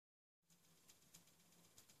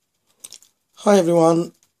Hi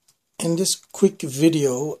everyone, in this quick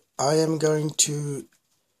video I am going to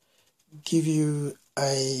give you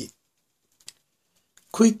a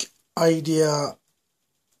quick idea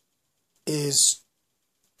is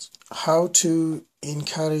how to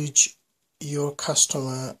encourage your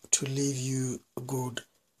customer to leave you good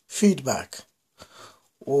feedback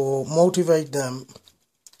or motivate them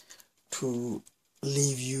to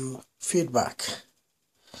leave you feedback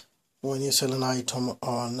when you sell an item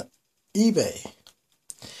on eBay.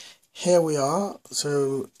 Here we are.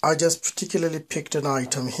 So I just particularly picked an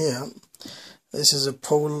item here. This is a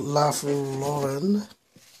Paul Lauren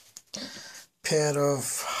pair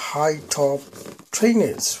of high top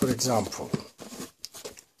trainers, for example.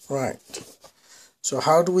 Right. So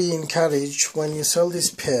how do we encourage when you sell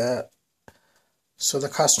this pair so the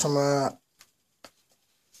customer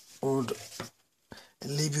would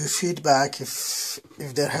leave you feedback if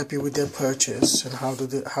they're happy with their purchase, and how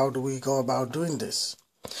do we go about doing this?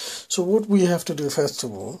 So what we have to do first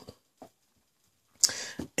of all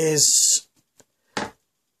is,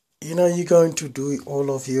 you're going to do all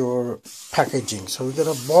of your packaging. So we got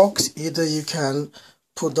a box. Either you can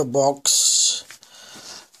put the box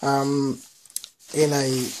in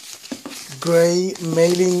a gray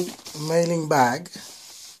mailing bag,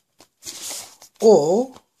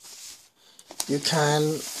 or you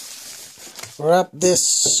can wrap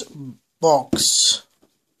this box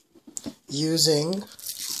using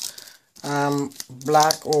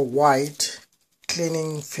black or white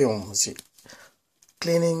cleaning films,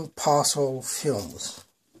 cleaning parcel films,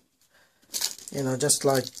 just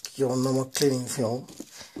like your normal cleaning film.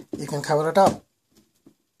 You can cover it up.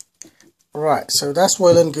 Right, so that's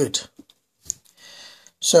well and good.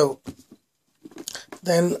 So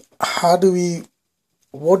then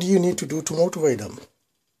what do you need to do to motivate them?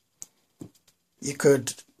 You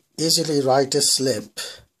could easily write a slip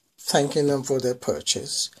thanking them for their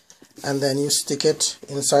purchase, and then you stick it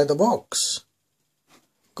inside the box.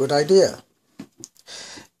 Good idea.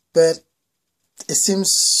 But it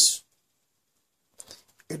seems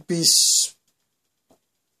it'd be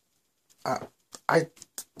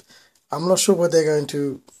I'm not sure what they're going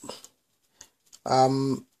to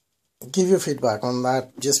give you feedback on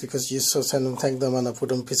that, just because you send them, thank them, and I put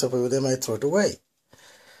them piece of paper, they might throw it away.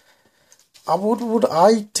 What would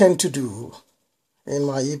I tend to do in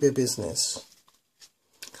my eBay business?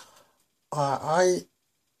 I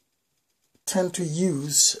tend to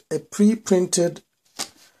use a pre-printed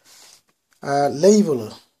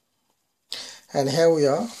label, and here we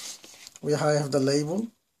are. We have the label.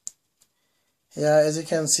 Here, as you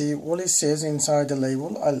can see, what it says inside the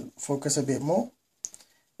label, I'll focus a bit more.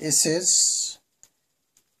 It says,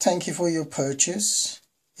 thank you for your purchase.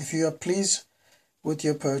 If you are pleased with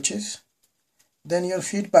your purchase, then your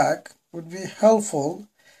feedback would be helpful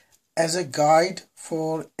as a guide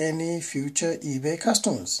for any future eBay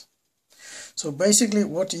customers. So basically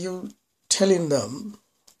what you're telling them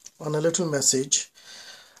on a little message,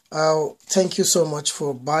 thank you so much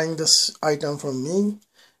for buying this item from me.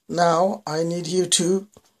 Now I need you to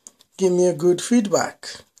give me a good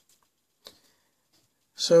feedback.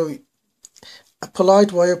 So a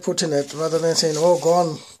polite way of putting it, rather than saying, oh, go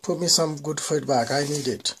on, put me some good feedback, I need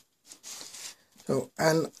it. So,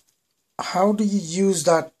 and how do you use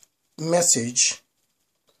that message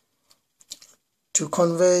to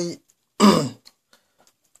convey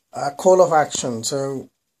a call of action? So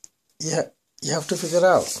you have to figure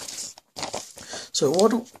out. So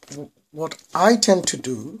what I tend to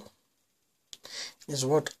do is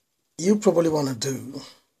what you probably want to do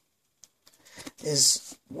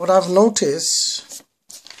is, what I've noticed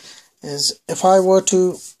is, if I were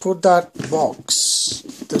to put that box,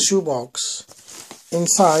 the shoe box,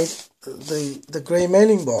 inside the grey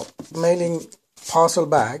mailing parcel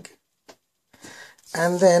bag,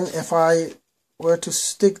 and then if I were to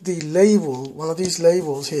stick the label, one of these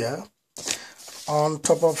labels here, on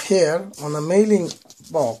top of here on a mailing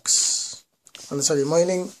box,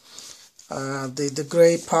 the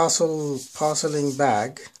grey parceling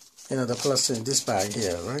bag, the Plusnet, this bag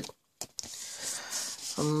here, right?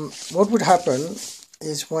 What would happen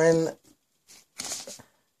is, when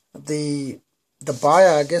the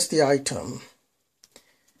buyer gets the item,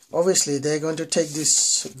 obviously they're going to take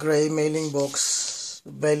this grey mailing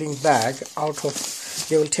bag out of,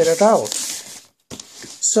 they will tear it out.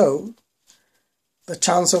 So the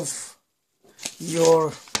chance of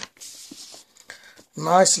your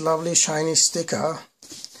nice lovely shiny sticker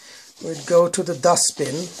would go to the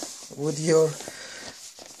dustbin with your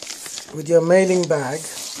mailing bag,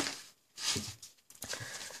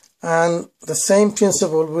 and the same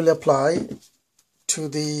principle will apply to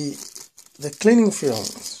the cleaning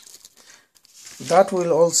films. that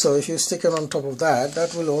will also, if you stick it on top of that,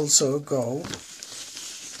 that will also go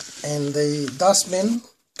in the dustbin,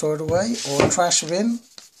 throw it away, or trash bin.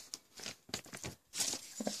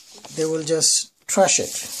 They will just trash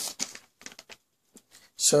it.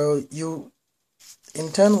 So you,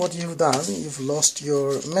 in turn, what you've done, you've lost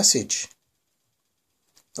your message,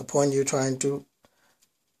 the point you're trying to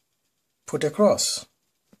put across.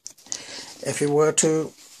 If you were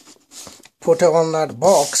to put it on that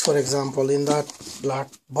box, for example, in that black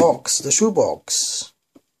box, the shoe box,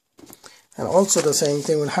 and also the same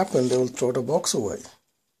thing will happen, they will throw the box away.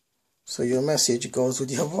 So your message goes with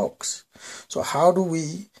your box. So how do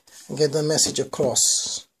we get the message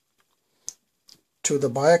across to the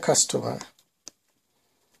buyer customer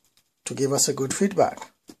to give us a good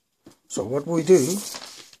feedback? So what we do,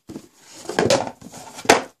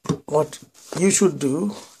 what you should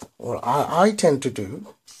do, or I tend to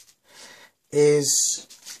do, is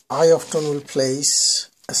I often will place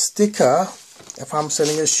a sticker if I'm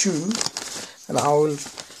selling a shoe, and I will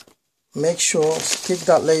make sure stick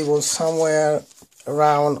that label somewhere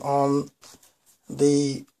around on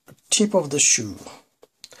the tip of the shoe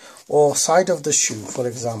or side of the shoe, for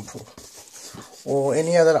example, or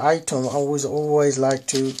any other item. I always like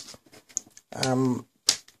to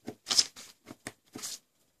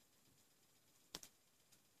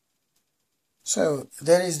so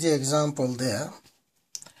there is the example there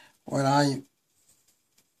where I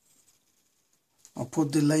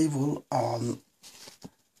put the label on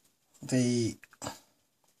the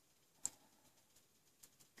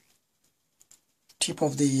tip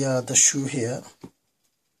of the shoe here.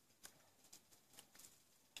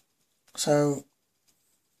 So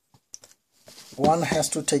one has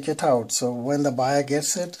to take it out. So when the buyer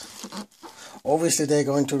gets it, obviously they're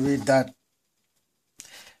going to read the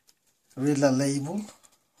label,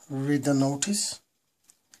 read the notice,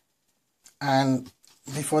 and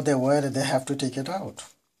before they wear it, they have to take it out.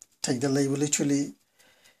 Take the label literally,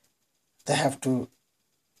 they have to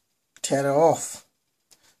tear it off,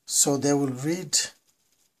 so they will read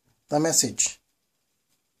the message.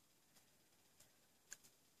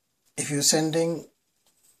 If you're sending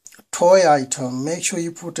a toy item, make sure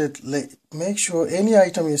you put it, make sure any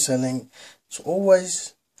item you're selling, so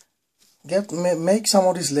always make some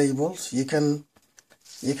of these labels. You can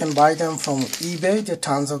buy them from eBay. There are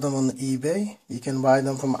tons of them on eBay. You can buy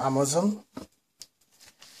them from Amazon.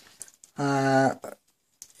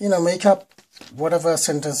 Make up whatever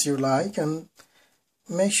sentence you like and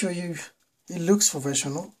make sure it looks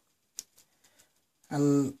professional,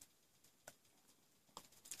 and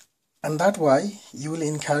that way you will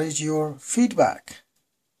encourage your feedback,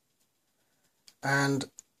 and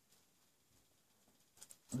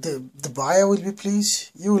the buyer will be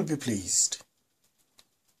pleased, you will be pleased.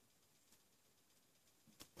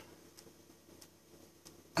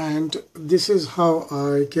 And this is how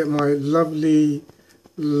I get my lovely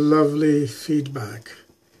feedback.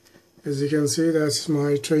 As you can see, that's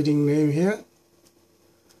my trading name here.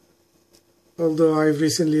 Although I've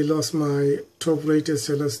recently lost my top rated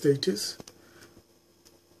seller status,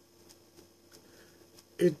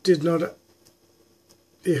 it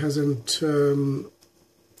hasn't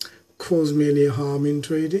caused me any harm in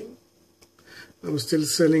trading. I'm still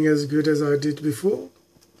selling as good as I did before.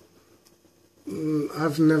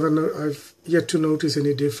 I've yet to notice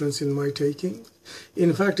any difference in my taking.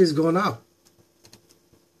 In fact, it's gone up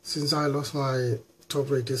since I lost my top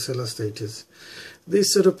rated seller status.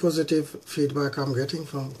 This sort of positive feedback I'm getting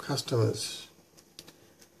from customers.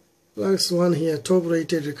 Last one here, top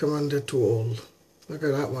rated, recommended to all. Look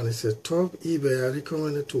at that one, it says top eBay, I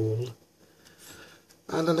recommended to all.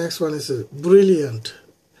 And the next one is brilliant,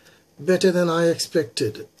 better than I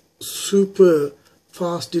expected, super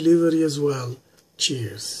fast delivery as well,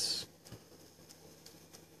 cheers.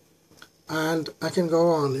 And I can go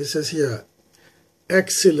on, it says here,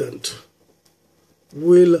 excellent,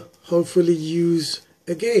 will hopefully use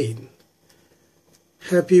again,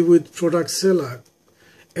 happy with product seller,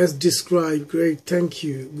 as described, great, thank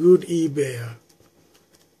you, good eBayer,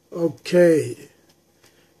 okay,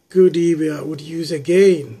 good eBayer, would use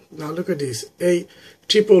again. Now look at this, a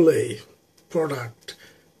AAA product,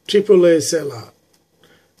 AAA seller,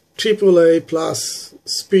 AAA plus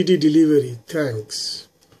speedy delivery, thanks.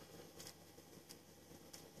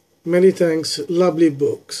 Many thanks, lovely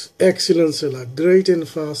books, excellent seller, great and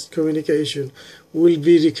fast communication, will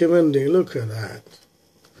be recommending, look at that.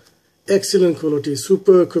 Excellent quality,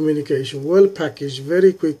 super communication, well packaged,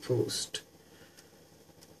 very quick post.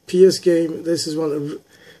 PS game, this is one,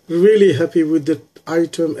 really happy with the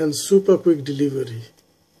item and super quick delivery.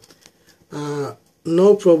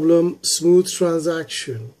 No problem, smooth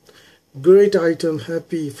transaction. great item,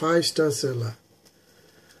 happy, 5-star seller.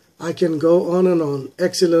 I can go on and on.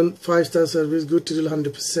 Excellent, 5-star service, good to do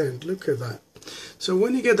 100%. Look at that. So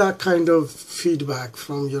when you get that kind of feedback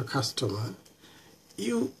from your customer,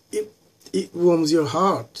 it warms your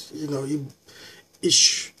heart. You know,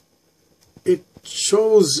 it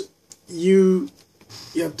shows you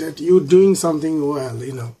that you're doing something well.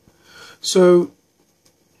 You know, so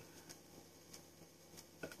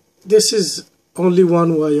this is only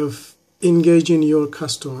one way of engaging your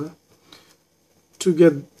customer to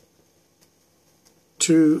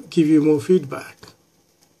give you more feedback.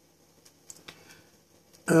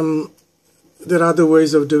 There are other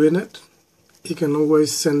ways of doing it. You can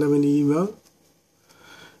always send them an email,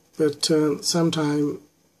 but sometimes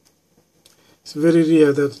it's very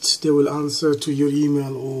rare that they will answer to your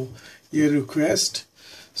email or your request.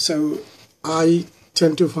 So I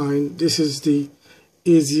tend to find this is the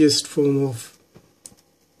easiest form of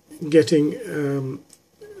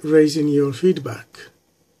raising your feedback.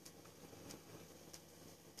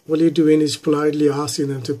 What you're doing is politely asking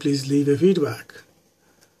them to please leave a feedback.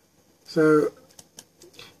 So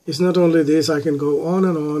it's not only this, I can go on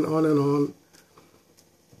and on,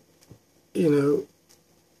 you know.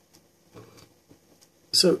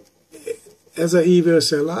 So as an eBay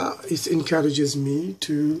seller, it encourages me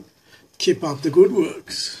to keep up the good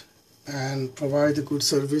works and provide the good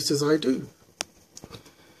services I do.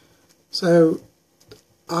 So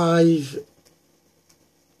I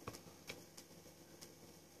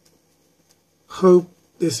hope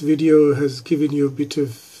this video has given you a bit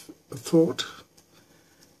of thought,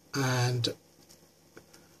 and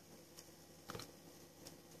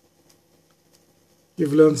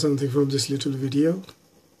you've learned something from this little video.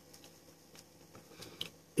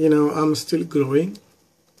 You know, I'm still growing,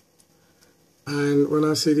 and when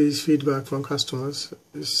I see these feedback from customers,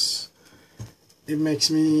 it makes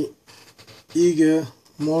me eager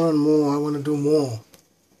more and more. I want to do more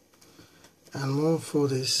and more for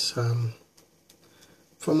this,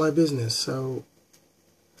 for my business. So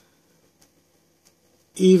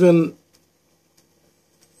even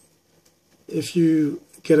if you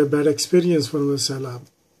get a bad experience from a seller,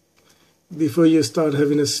 before you start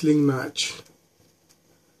having a sling match,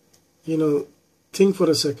 you know, think for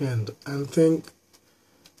a second and think,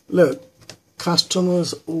 look,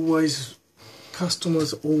 customers always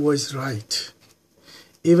right.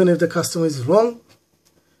 Even if the customer is wrong,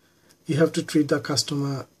 you have to treat the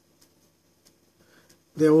customer,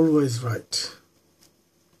 they're always right.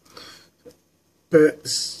 But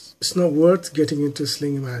it's not worth getting into a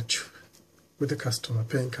sling match with the customer,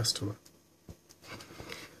 paying customer.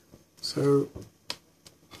 So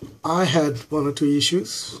I had one or two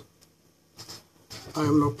issues. I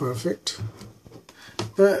am not perfect,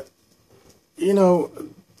 but you know,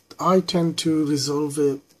 I tend to resolve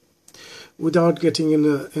it without getting in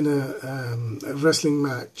a wrestling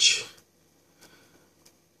match.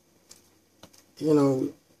 You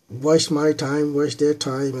know, waste my time, waste their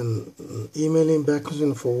time, and emailing backwards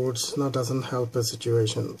and forwards doesn't help the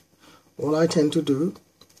situation. What I tend to do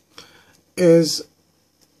is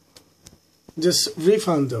just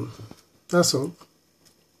refund them. That's all.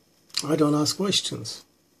 I don't ask questions.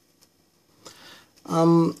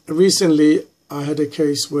 Recently, I had a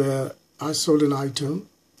case where I sold an item.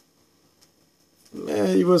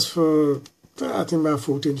 It was for, I think, about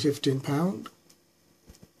 £14–15.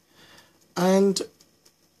 And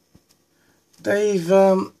they've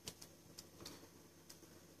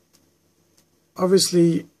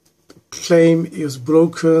obviously claimed it was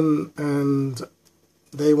broken, and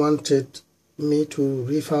they wanted me to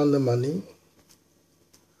refund the money.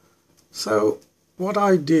 So what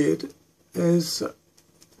I did is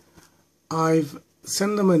I've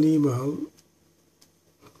sent them an email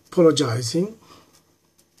apologizing,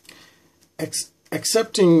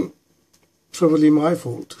 accepting probably my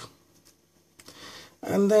fault,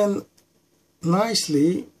 and then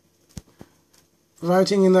nicely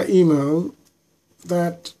writing in the email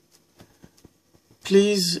that,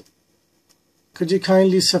 please, could you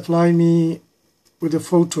kindly supply me with a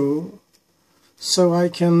photo so I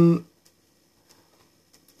can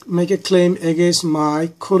make a claim against my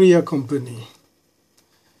courier company.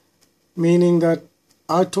 Meaning that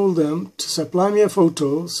I told them to supply me a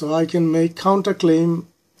photo so I can make counterclaim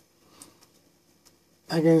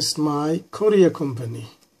against my courier company.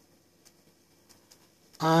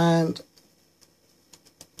 And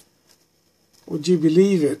would you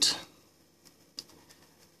believe it?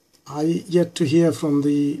 I yet to hear from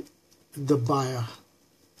the buyer.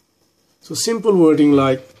 So simple wording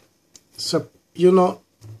like, so you're not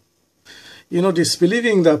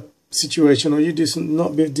disbelieving the situation, or you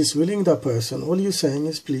not be diswilling that person, all you're saying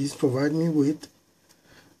is, please provide me with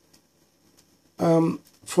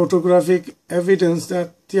photographic evidence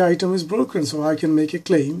that the item is broken so I can make a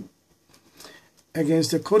claim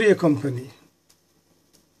against the courier company.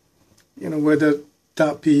 You know, whether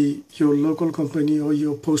that be your local company or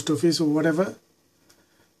your post office or whatever,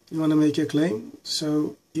 you want to make a claim,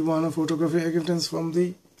 so you want a photographic evidence from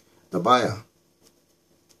the buyer.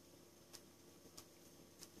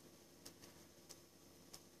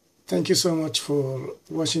 Thank you so much for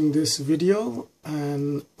watching this video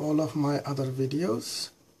and all of my other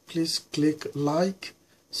videos. Please click like,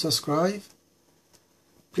 subscribe.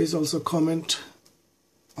 Please also comment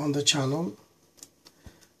on the channel,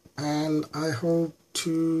 and I hope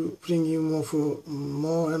to bring you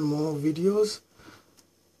more and more videos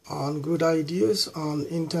on good ideas on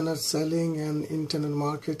internet selling and internet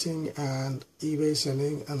marketing and eBay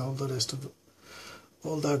selling and all the rest of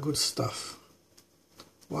all that good stuff.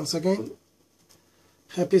 Once again,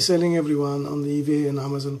 happy selling everyone on the eBay and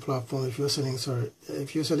Amazon platform. If you're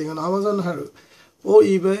selling on Amazon or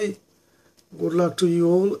eBay, good luck to you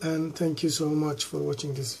all, and thank you so much for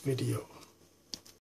watching this video.